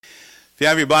If you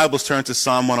have your Bibles, turn to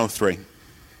Psalm 103.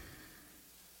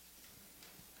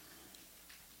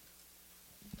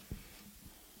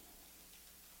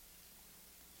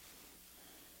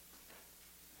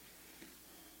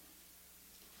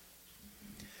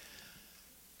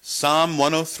 Psalm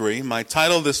 103. My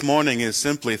title this morning is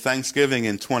simply Thanksgiving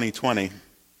in 2020.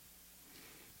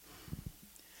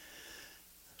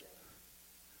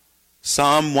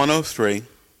 Psalm 103.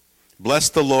 Bless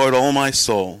the Lord, O my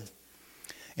soul,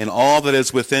 and all that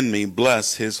is within me,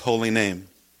 bless his holy name.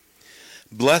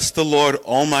 Bless the Lord,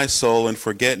 O my soul, and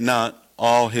forget not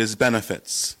all his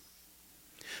benefits,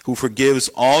 who forgives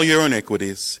all your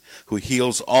iniquities, who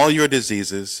heals all your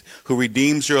diseases, who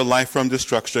redeems your life from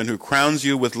destruction, who crowns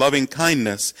you with loving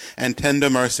kindness and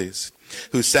tender mercies,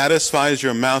 who satisfies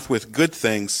your mouth with good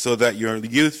things so that your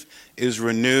youth is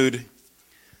renewed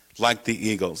like the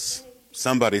eagles.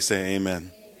 Somebody say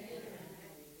amen.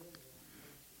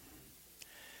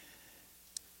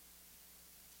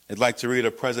 I'd like to read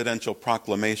a presidential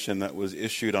proclamation that was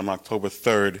issued on October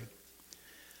 3rd,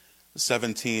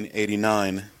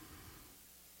 1789.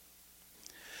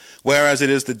 Whereas it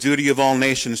is the duty of all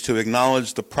nations to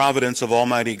acknowledge the providence of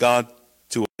Almighty God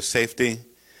to our safety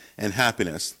and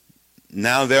happiness,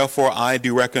 now therefore I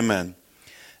do recommend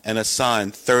and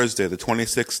assign Thursday, the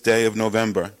 26th day of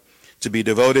November, to be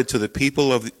devoted to the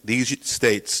people of these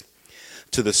states,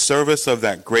 to the service of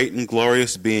that great and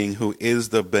glorious being who is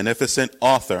the beneficent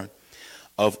author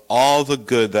of all the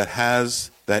good that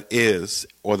has, that is,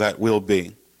 or that will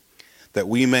be, that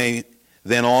we may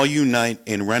then all unite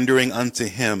in rendering unto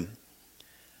him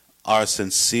our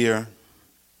sincere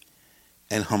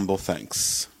and humble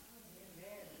thanks.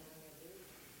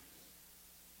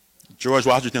 George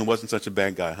Washington wasn't such a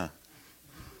bad guy, huh?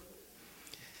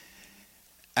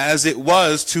 As it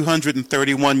was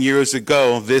 231 years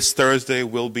ago, this Thursday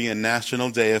will be a national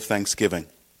day of Thanksgiving.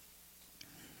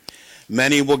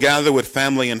 Many will gather with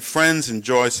family and friends,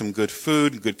 enjoy some good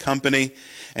food, good company,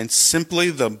 and simply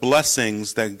the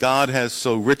blessings that God has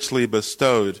so richly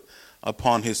bestowed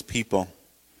upon his people.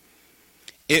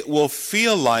 It will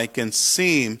feel like and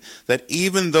seem that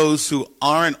even those who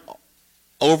aren't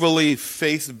overly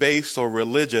faith-based or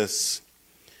religious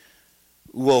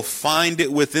will find it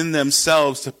within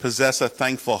themselves to possess a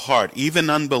thankful heart. Even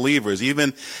unbelievers,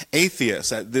 even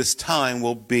atheists at this time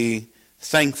will be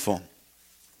thankful.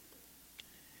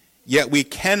 Yet we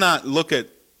cannot look at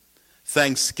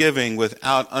Thanksgiving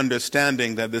without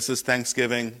understanding that this is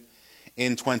Thanksgiving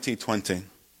in 2020.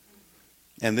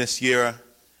 And this year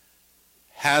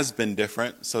has been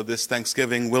different, so this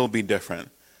Thanksgiving will be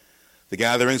different. The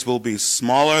gatherings will be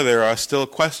smaller. There are still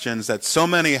questions that so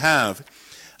many have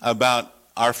about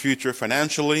our future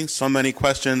financially, so many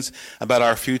questions about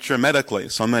our future medically,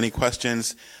 so many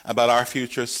questions about our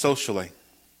future socially.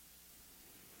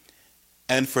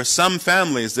 And for some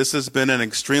families, this has been an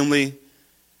extremely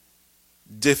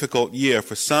difficult year.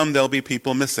 For some, there'll be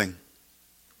people missing.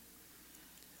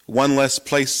 One less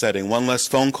place setting, one less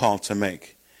phone call to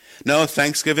make. No,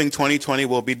 Thanksgiving 2020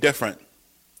 will be different.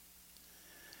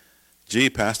 Gee,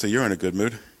 Pastor, you're in a good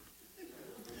mood.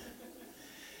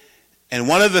 And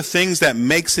one of the things that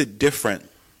makes it different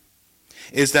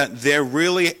is that there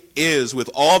really is, with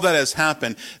all that has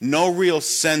happened, no real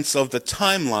sense of the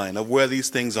timeline of where these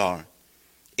things are.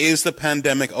 Is the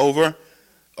pandemic over,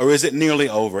 or is it nearly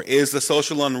over? Is the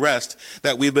social unrest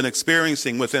that we've been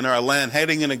experiencing within our land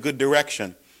heading in a good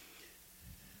direction?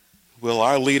 Will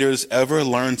our leaders ever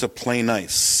learn to play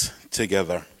nice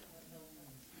together?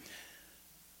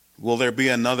 Will there be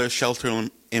another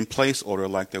shelter-in-place order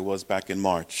like there was back in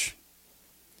March?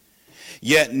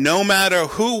 Yet no matter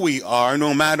who we are,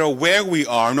 no matter where we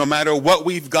are, no matter what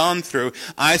we've gone through,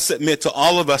 I submit to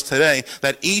all of us today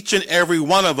that each and every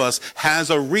one of us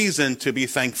has a reason to be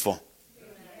thankful.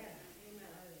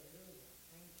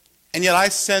 And yet I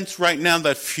sense right now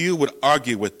that few would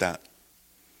argue with that.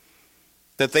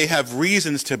 That they have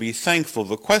reasons to be thankful.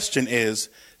 The question is,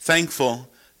 thankful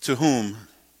to whom?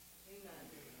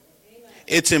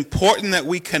 It's important that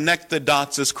we connect the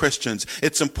dots as Christians.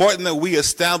 It's important that we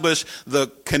establish the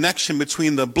connection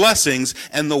between the blessings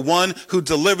and the one who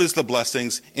delivers the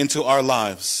blessings into our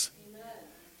lives.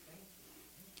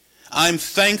 I'm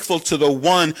thankful to the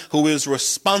one who is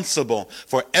responsible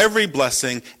for every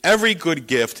blessing, every good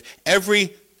gift,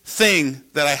 everything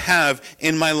that I have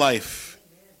in my life.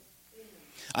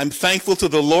 I'm thankful to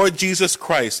the Lord Jesus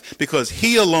Christ because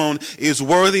he alone is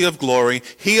worthy of glory.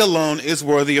 He alone is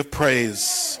worthy of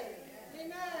praise.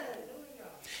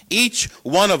 Each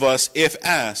one of us, if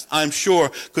asked, I'm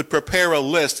sure, could prepare a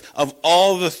list of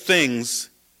all the things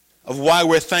of why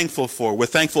we're thankful for. We're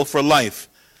thankful for life.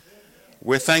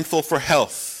 We're thankful for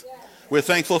health. We're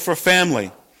thankful for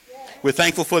family. We're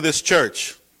thankful for this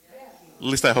church. At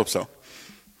least I hope so.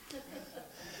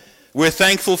 We're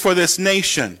thankful for this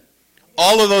nation.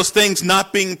 All of those things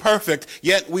not being perfect,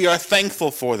 yet we are thankful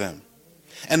for them.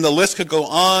 And the list could go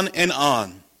on and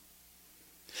on.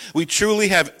 We truly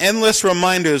have endless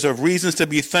reminders of reasons to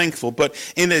be thankful, but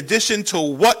in addition to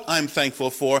what I'm thankful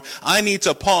for, I need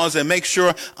to pause and make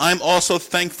sure I'm also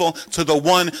thankful to the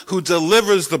one who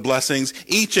delivers the blessings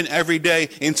each and every day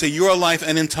into your life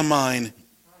and into mine.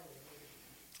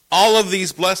 All of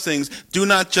these blessings do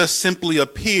not just simply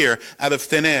appear out of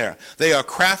thin air. They are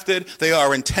crafted, they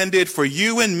are intended for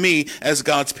you and me as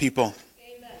God's people.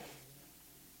 Amen.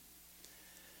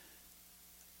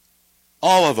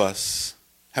 All of us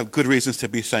have good reasons to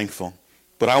be thankful,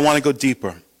 but I want to go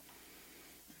deeper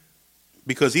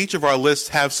because each of our lists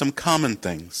have some common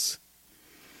things.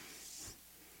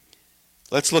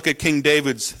 Let's look at King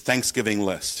David's Thanksgiving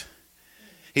list.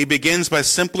 He begins by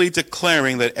simply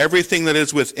declaring that everything that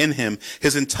is within him,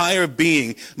 his entire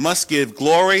being, must give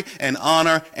glory and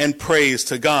honor and praise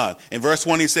to God. In verse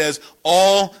 1 he says,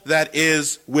 all that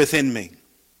is within me.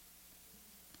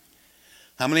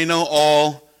 How many know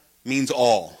all means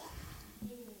all?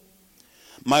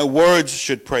 My words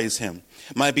should praise him.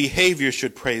 My behavior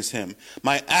should praise him.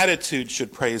 My attitude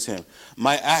should praise him.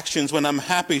 My actions when I'm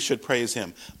happy should praise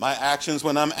him. My actions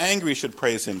when I'm angry should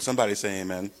praise him. Somebody say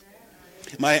amen.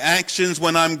 My actions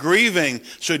when I'm grieving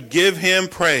should give him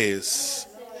praise.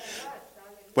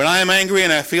 When I am angry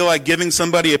and I feel like giving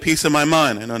somebody a piece of my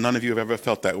mind, I know none of you have ever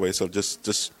felt that way, so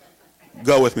just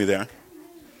go with me there.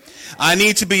 I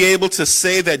need to be able to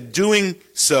say that doing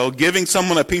so, giving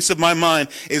someone a piece of my mind,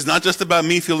 is not just about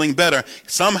me feeling better.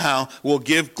 Somehow will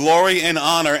give glory and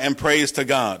honor and praise to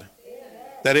God.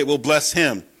 That it will bless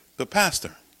him. But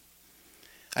Pastor,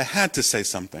 I had to say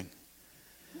something.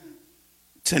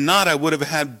 Tonight I would have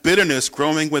had bitterness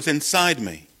growing within inside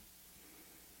me.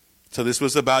 So this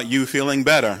was about you feeling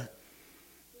better.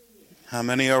 How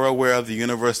many are aware the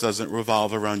universe doesn't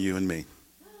revolve around you and me?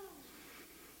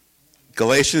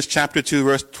 Galatians chapter 2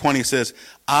 verse 20 says,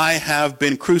 I have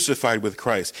been crucified with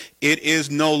Christ. It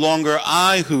is no longer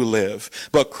I who live,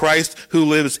 but Christ who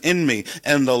lives in me.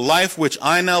 And the life which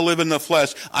I now live in the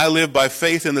flesh, I live by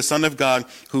faith in the Son of God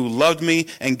who loved me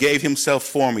and gave himself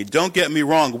for me. Don't get me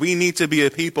wrong. We need to be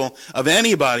a people of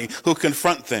anybody who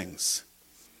confront things.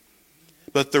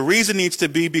 But the reason needs to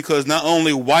be because not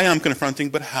only why I'm confronting,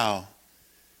 but how.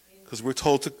 Because we're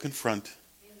told to confront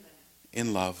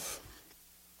in love.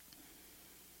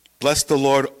 Bless the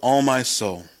Lord, all my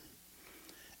soul,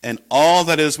 and all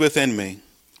that is within me.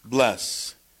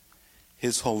 Bless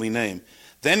his holy name.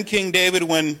 Then King David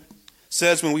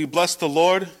says when we bless the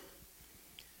Lord,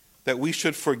 that we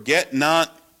should forget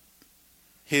not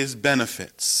his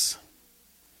benefits.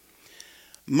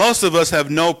 Most of us have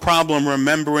no problem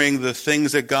remembering the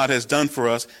things that God has done for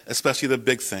us, especially the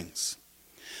big things.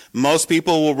 Most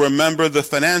people will remember the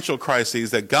financial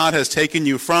crises that God has taken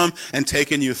you from and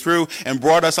taken you through and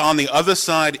brought us on the other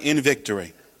side in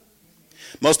victory.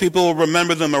 Most people will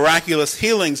remember the miraculous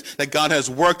healings that God has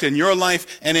worked in your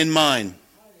life and in mine.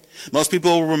 Most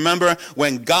people will remember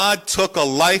when God took a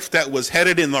life that was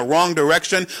headed in the wrong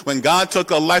direction, when God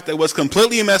took a life that was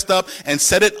completely messed up and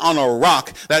set it on a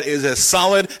rock that is as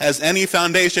solid as any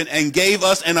foundation and gave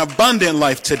us an abundant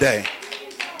life today.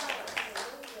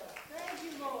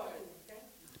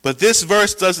 But this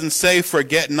verse doesn't say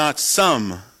forget not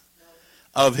some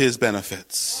of his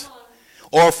benefits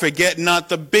or forget not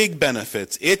the big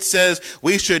benefits. It says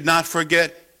we should not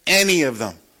forget any of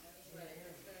them.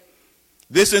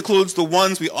 This includes the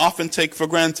ones we often take for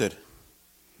granted.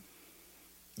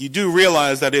 You do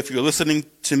realize that if you're listening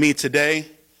to me today,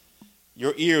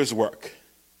 your ears work.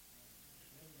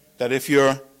 That if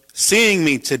you're seeing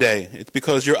me today, it's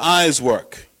because your eyes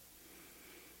work.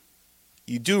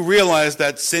 You do realize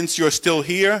that since you're still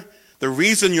here, the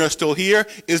reason you're still here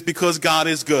is because God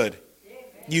is good.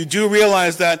 You do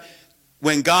realize that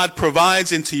when God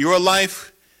provides into your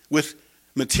life with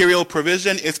material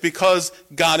provision, it's because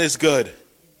God is good.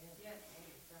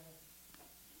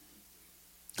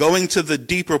 Going to the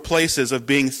deeper places of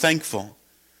being thankful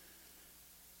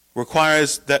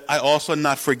requires that I also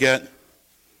not forget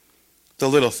the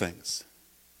little things.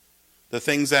 The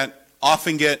things that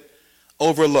often get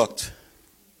overlooked.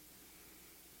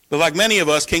 But like many of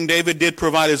us, King David did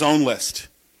provide his own list.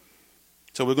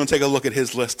 So we're going to take a look at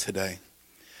his list today.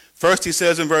 First, he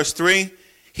says in verse 3,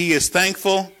 he is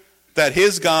thankful that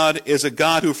his God is a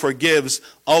God who forgives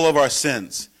all of our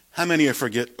sins. How many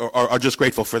are just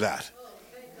grateful for that?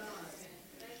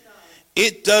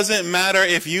 It doesn't matter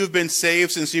if you've been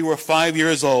saved since you were 5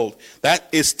 years old. That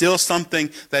is still something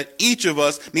that each of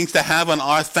us needs to have on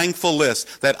our thankful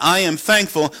list. That I am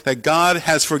thankful that God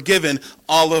has forgiven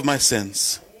all of my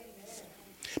sins.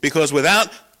 Because without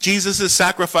Jesus'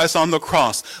 sacrifice on the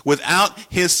cross, without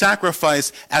his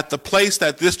sacrifice at the place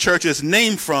that this church is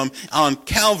named from on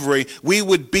Calvary, we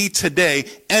would be today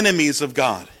enemies of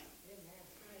God.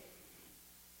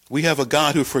 We have a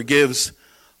God who forgives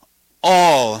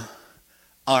all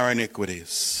our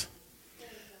iniquities.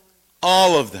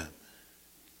 All of them.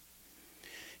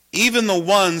 Even the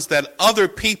ones that other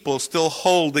people still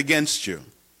hold against you.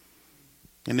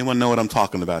 Anyone know what I'm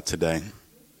talking about today?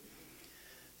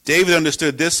 David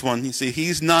understood this one. You see,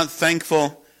 he's not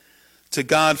thankful to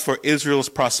God for Israel's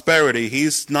prosperity.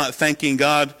 He's not thanking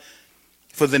God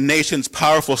for the nation's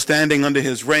powerful standing under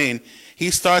his reign.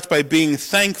 He starts by being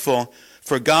thankful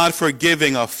for God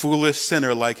forgiving a foolish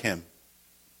sinner like him.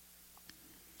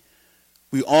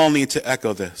 We all need to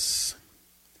echo this.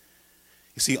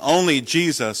 You see, only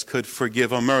Jesus could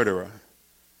forgive a murderer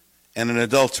and an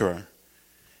adulterer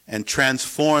and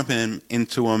transform him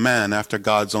into a man after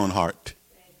God's own heart.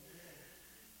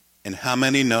 And how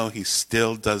many know he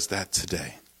still does that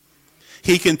today?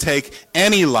 He can take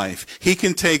any life. He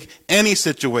can take any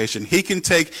situation. He can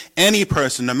take any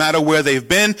person, no matter where they've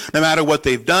been, no matter what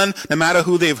they've done, no matter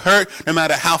who they've hurt, no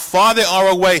matter how far they are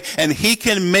away, and he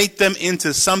can make them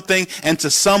into something and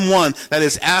to someone that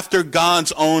is after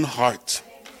God's own heart.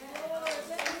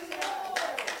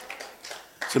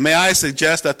 So may I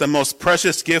suggest that the most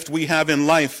precious gift we have in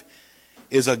life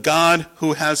is a God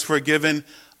who has forgiven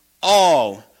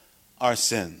all our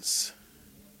sins.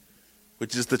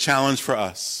 Which is the challenge for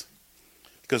us.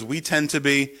 Because we tend to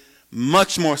be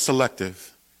much more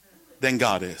selective than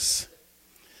God is.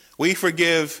 We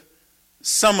forgive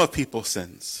some of people's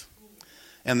sins.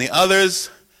 And the others,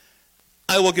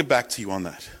 I will get back to you on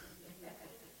that.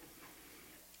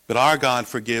 But our God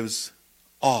forgives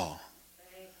all.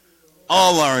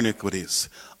 All our iniquities.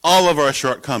 All of our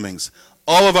shortcomings.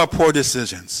 All of our poor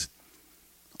decisions.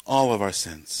 All of our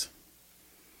sins.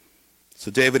 So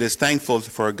David is thankful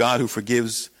for a God who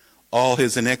forgives all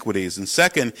his iniquities. And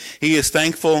second, he is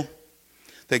thankful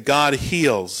that God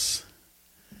heals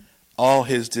all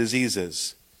his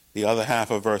diseases. The other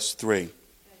half of verse 3.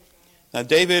 Now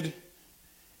David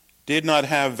did not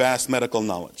have vast medical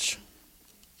knowledge.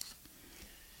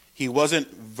 He wasn't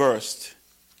versed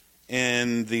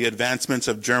in the advancements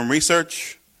of germ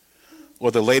research or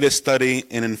the latest study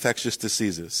in infectious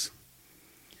diseases.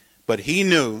 But he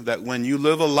knew that when you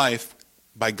live a life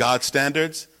by God's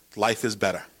standards, life is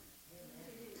better.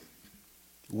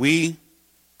 When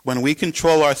we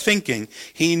control our thinking,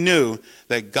 he knew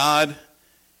that God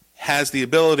has the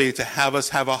ability to have us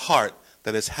have a heart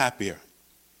that is happier.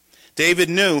 David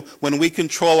knew when we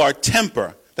control our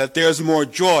temper, that there's more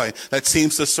joy that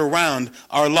seems to surround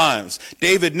our lives.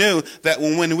 David knew that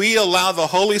when we allow the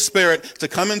Holy Spirit to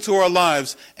come into our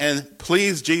lives and,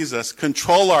 please Jesus,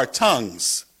 control our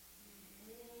tongues,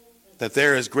 that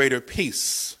there is greater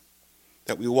peace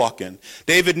that we walk in.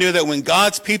 David knew that when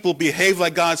God's people behave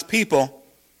like God's people,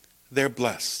 they're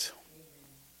blessed.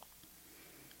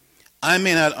 I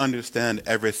may not understand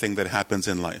everything that happens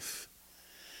in life.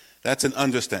 That's an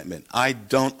understatement. I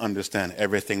don't understand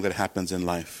everything that happens in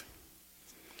life.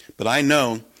 But I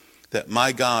know that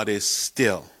my God is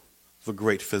still the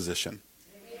great physician.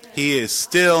 He is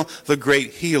still the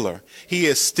great healer. He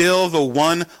is still the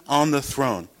one on the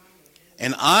throne.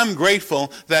 And I'm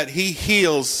grateful that he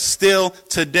heals still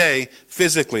today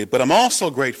physically. But I'm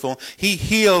also grateful he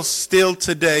heals still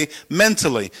today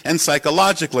mentally and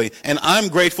psychologically. And I'm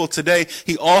grateful today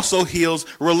he also heals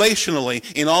relationally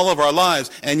in all of our lives.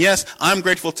 And yes, I'm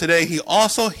grateful today he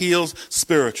also heals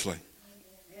spiritually.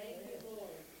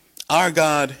 Our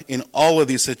God, in all of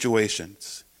these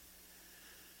situations,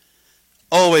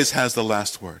 always has the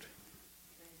last word.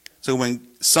 So when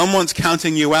someone's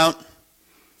counting you out,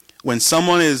 when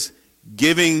someone is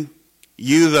giving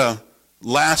you the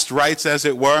last rites, as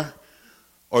it were,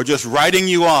 or just writing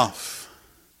you off,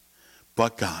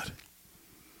 but God,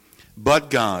 but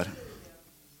God,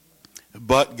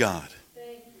 but God.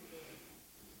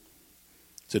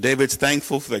 So David's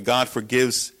thankful that God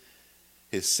forgives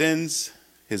his sins,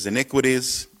 his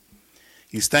iniquities.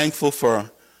 He's thankful for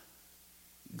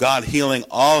God healing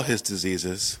all his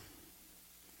diseases.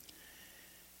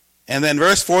 And then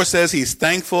verse 4 says he's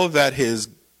thankful that his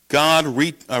God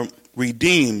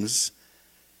redeems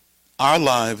our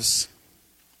lives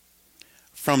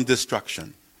from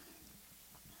destruction.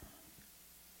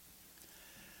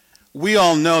 We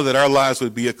all know that our lives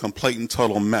would be a complete and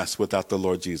total mess without the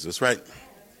Lord Jesus, right?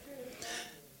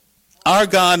 Our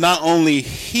God not only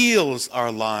heals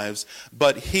our lives,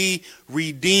 but he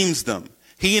redeems them.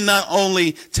 He not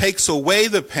only takes away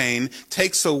the pain,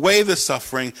 takes away the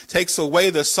suffering, takes away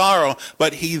the sorrow,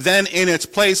 but he then in its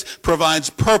place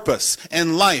provides purpose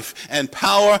and life and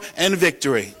power and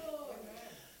victory.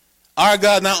 Our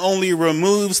God not only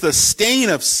removes the stain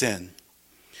of sin,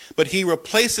 but he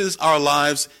replaces our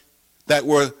lives that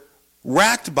were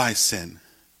racked by sin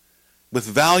with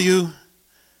value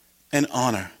and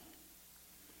honor.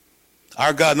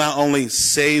 Our God not only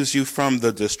saves you from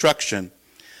the destruction,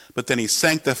 but then he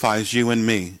sanctifies you and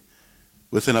me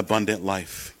with an abundant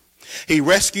life. He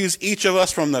rescues each of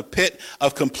us from the pit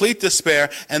of complete despair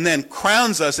and then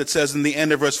crowns us, it says in the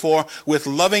end of verse 4, with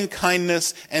loving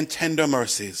kindness and tender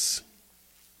mercies,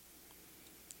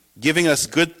 giving us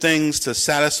good things to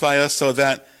satisfy us so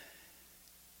that,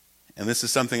 and this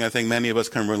is something I think many of us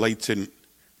can relate to,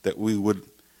 that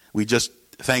we just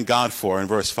thank God for in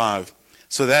verse 5,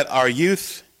 so that our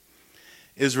youth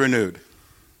is renewed.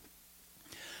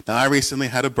 Now, I recently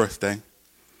had a birthday,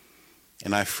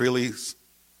 and I freely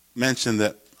mentioned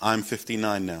that I'm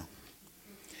 59 now.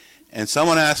 And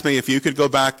someone asked me, if you could go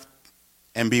back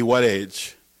and be what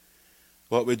age,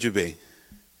 what would you be?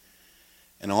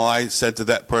 And all I said to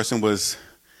that person was,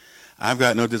 I've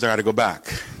got no desire to go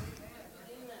back.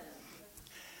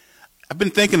 I've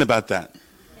been thinking about that.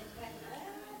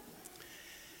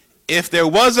 If there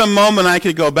was a moment I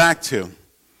could go back to,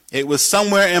 it was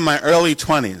somewhere in my early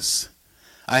 20s.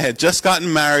 I had just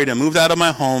gotten married and moved out of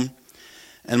my home,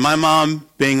 and my mom,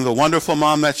 being the wonderful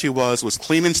mom that she was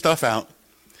cleaning stuff out,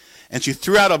 and she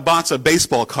threw out a box of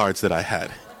baseball cards that I had.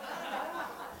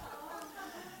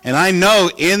 And I know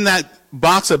in that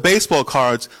box of baseball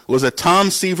cards was a Tom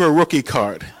Seaver rookie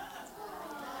card,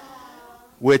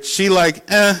 which she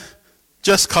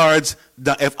just cards.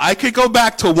 If I could go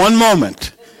back to one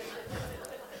moment,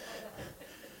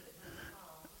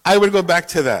 I would go back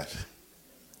to that.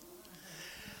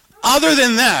 Other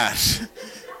than that,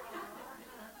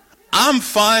 I'm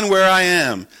fine where I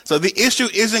am. So the issue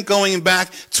isn't going back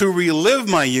to relive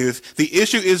my youth. The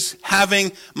issue is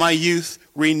having my youth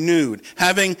renewed,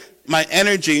 having my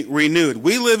energy renewed.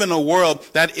 We live in a world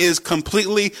that is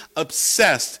completely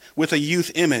obsessed with a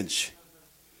youth image.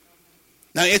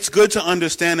 Now, it's good to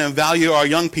understand and value our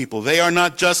young people. They are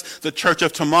not just the church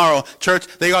of tomorrow. Church,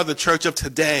 they are the church of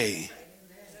today.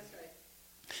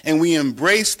 And we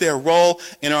embrace their role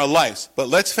in our lives. But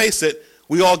let's face it,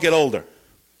 we all get older.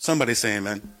 Somebody say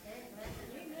amen.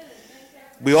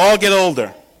 We all get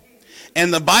older.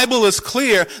 And the Bible is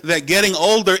clear that getting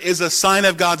older is a sign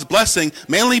of God's blessing,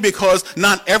 mainly because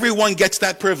not everyone gets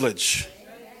that privilege.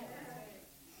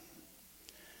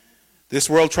 This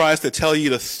world tries to tell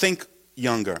you to think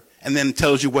younger and then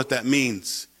tells you what that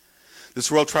means.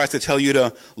 This world tries to tell you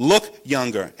to look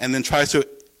younger and then tries to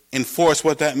enforce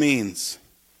what that means.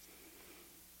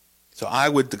 So I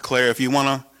would declare, if you want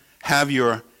to have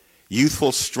your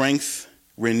youthful strength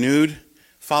renewed,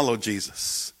 follow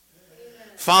Jesus.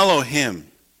 Follow him.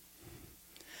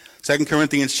 2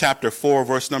 Corinthians chapter 4,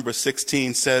 verse number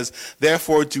 16 says,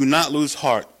 therefore do not lose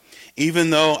heart. Even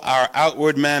though our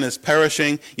outward man is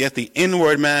perishing, yet the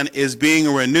inward man is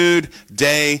being renewed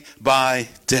day by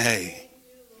day.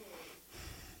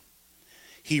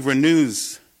 He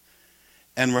renews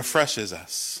and refreshes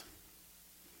us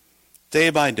day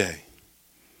by day.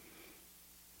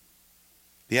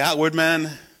 The outward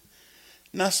man,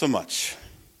 not so much,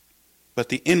 but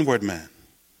the inward man.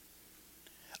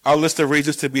 Our list of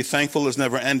reasons to be thankful is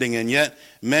never ending, and yet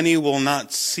many will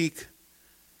not seek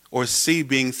or see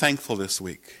being thankful this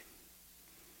week.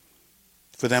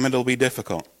 For them it'll be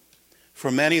difficult.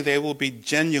 For many, they will be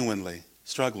genuinely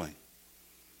struggling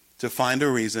to find a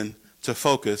reason to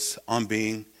focus on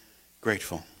being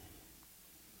grateful.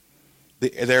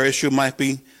 Their issue might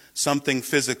be something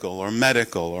physical or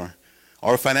medical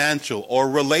or financial or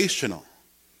relational.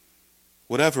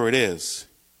 Whatever it is,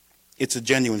 it's a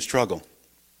genuine struggle.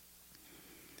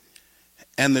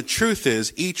 And the truth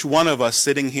is, each one of us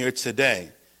sitting here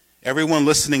today, everyone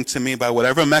listening to me by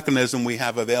whatever mechanism we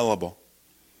have available,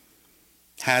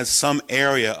 has some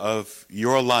area of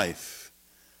your life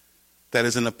that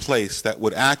is in a place that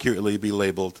would accurately be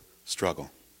labeled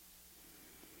struggle.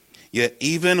 Yet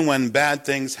even when bad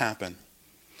things happen,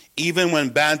 even when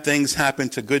bad things happen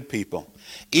to good people,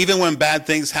 even when bad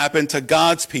things happen to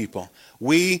God's people,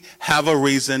 we have a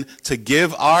reason to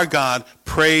give our God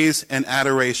praise and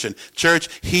adoration. Church,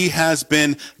 he has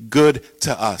been good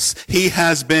to us. He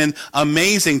has been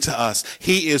amazing to us.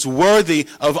 He is worthy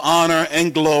of honor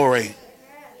and glory.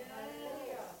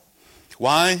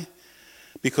 Why?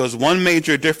 Because one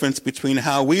major difference between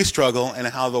how we struggle and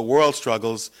how the world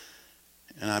struggles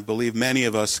and I believe many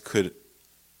of us could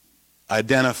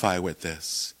identify with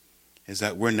this, is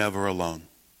that we're never alone.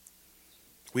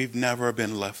 We've never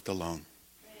been left alone.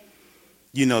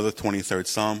 You know the 23rd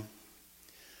Psalm.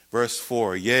 Verse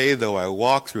 4, yea, though I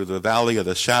walk through the valley of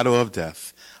the shadow of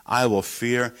death, I will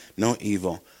fear no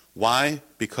evil. Why?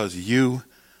 Because you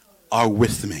are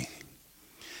with me.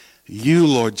 You,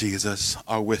 Lord Jesus,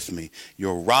 are with me.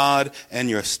 Your rod and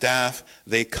your staff,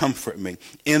 they comfort me.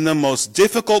 In the most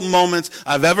difficult moments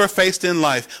I've ever faced in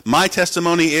life, my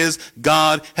testimony is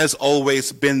God has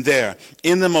always been there.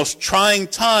 In the most trying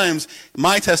times,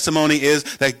 my testimony is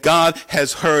that God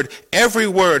has heard every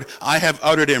word I have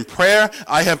uttered in prayer,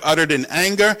 I have uttered in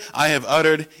anger, I have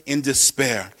uttered in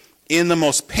despair. In the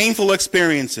most painful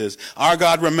experiences, our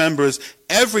God remembers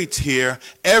every tear,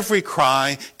 every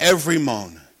cry, every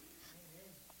moan.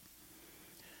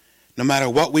 No matter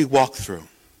what we walk through,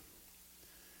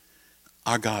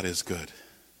 our God is good.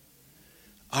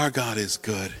 Our God is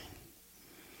good.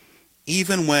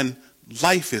 Even when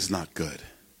life is not good,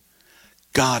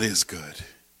 God is good.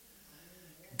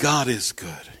 God is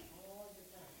good.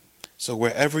 So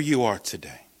wherever you are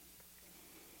today,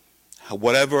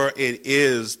 whatever it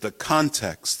is, the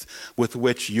context with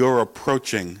which you're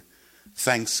approaching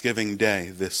Thanksgiving Day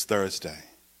this Thursday,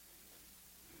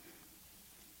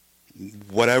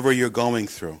 whatever you're going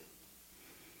through,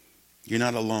 you're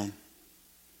not alone.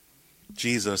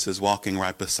 Jesus is walking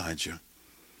right beside you.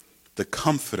 The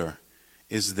Comforter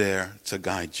is there to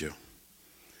guide you.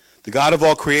 The God of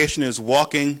all creation is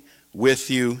walking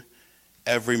with you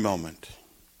every moment.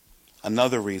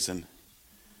 Another reason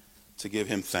to give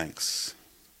him thanks.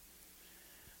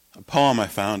 A poem I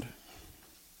found,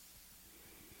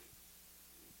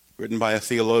 written by a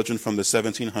theologian from the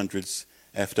 1700s,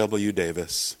 F.W.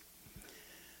 Davis.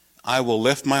 I will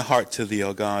lift my heart to thee,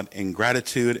 O God, in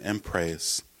gratitude and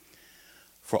praise,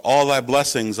 for all thy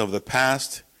blessings of the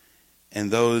past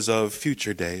and those of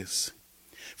future days.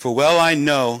 For well I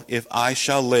know, if I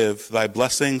shall live, thy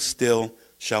blessings still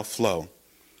shall flow.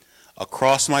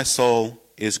 Across my soul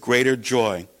is greater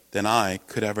joy than I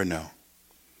could ever know.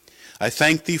 I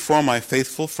thank thee for my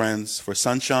faithful friends, for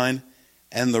sunshine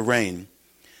and the rain,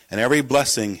 and every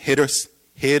blessing hid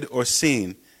or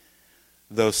seen,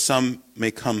 though some may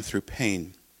come through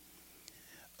pain.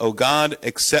 O God,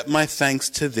 accept my thanks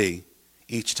to thee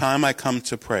each time I come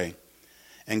to pray,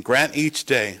 and grant each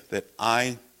day that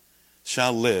I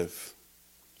shall live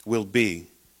will be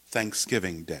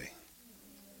Thanksgiving Day.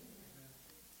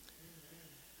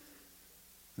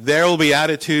 There will be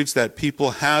attitudes that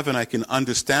people have, and I can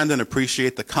understand and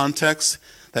appreciate the context,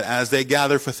 that as they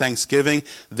gather for Thanksgiving,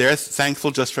 they're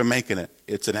thankful just for making it.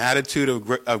 It's an attitude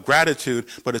of gratitude,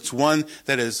 but it's one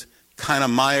that is kind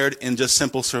of mired in just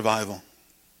simple survival.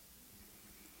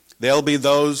 There'll be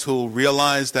those who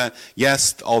realize that,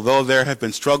 yes, although there have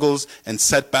been struggles and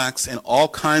setbacks and all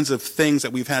kinds of things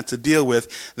that we've had to deal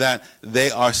with, that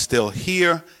they are still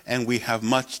here and we have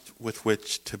much with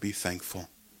which to be thankful.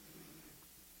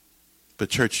 But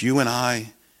church, you and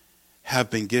I have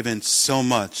been given so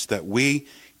much that we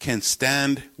can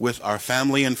stand with our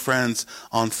family and friends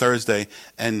on Thursday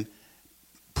and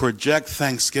project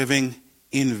Thanksgiving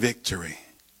in victory.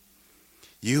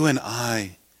 You and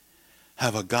I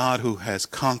have a God who has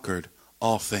conquered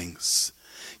all things.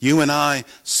 You and I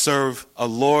serve a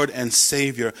Lord and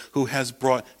Savior who has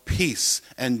brought peace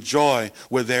and joy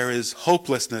where there is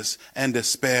hopelessness and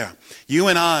despair. You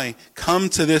and I come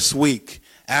to this week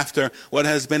after what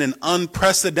has been an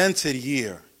unprecedented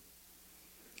year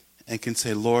and can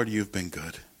say, Lord, you've been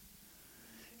good.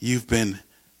 You've been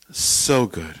so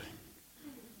good.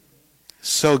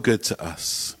 So good to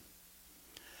us.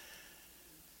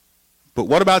 But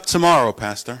what about tomorrow,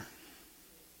 Pastor?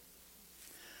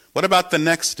 What about the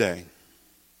next day?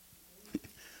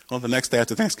 Well, the next day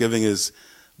after Thanksgiving is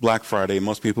Black Friday.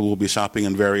 Most people will be shopping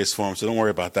in various forms, so don't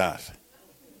worry about that.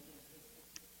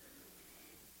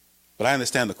 But I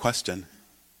understand the question.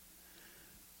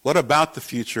 What about the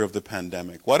future of the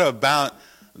pandemic? What about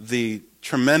the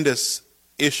tremendous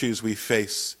issues we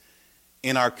face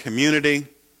in our community,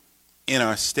 in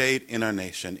our state, in our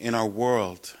nation, in our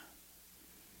world?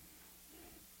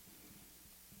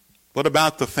 What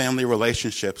about the family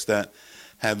relationships that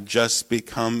have just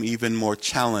become even more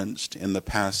challenged in the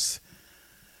past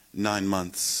 9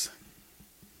 months?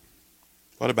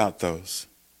 What about those?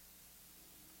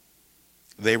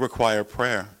 They require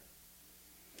prayer.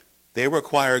 They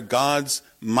require God's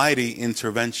mighty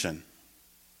intervention.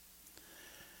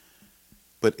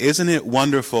 But isn't it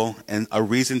wonderful and a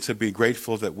reason to be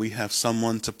grateful that we have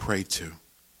someone to pray to?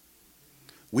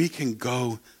 We can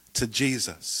go to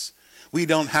Jesus. We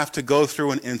don't have to go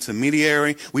through an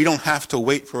intermediary. We don't have to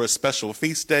wait for a special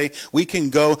feast day. We can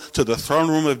go to the throne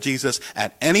room of Jesus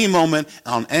at any moment,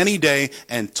 on any day,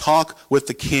 and talk with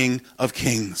the King of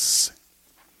Kings.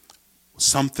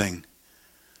 Something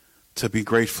to be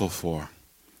grateful for.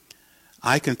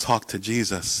 I can talk to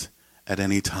Jesus at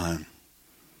any time.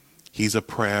 He's a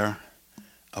prayer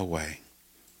away.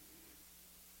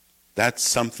 That's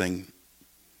something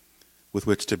with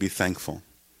which to be thankful.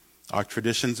 Our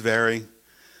traditions vary.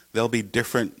 There'll be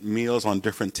different meals on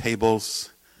different tables.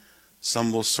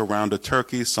 Some will surround a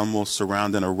turkey. Some will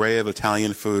surround an array of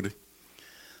Italian food.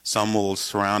 Some will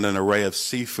surround an array of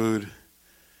seafood.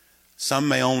 Some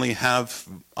may only have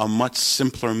a much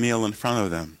simpler meal in front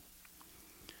of them.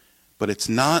 But it's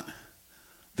not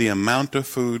the amount of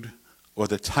food or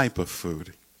the type of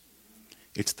food.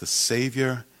 It's the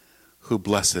Savior who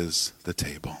blesses the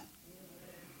table.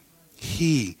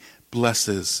 He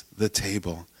blesses the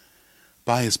table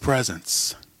by his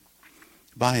presence.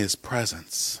 By his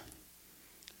presence.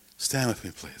 Stand with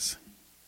me, please.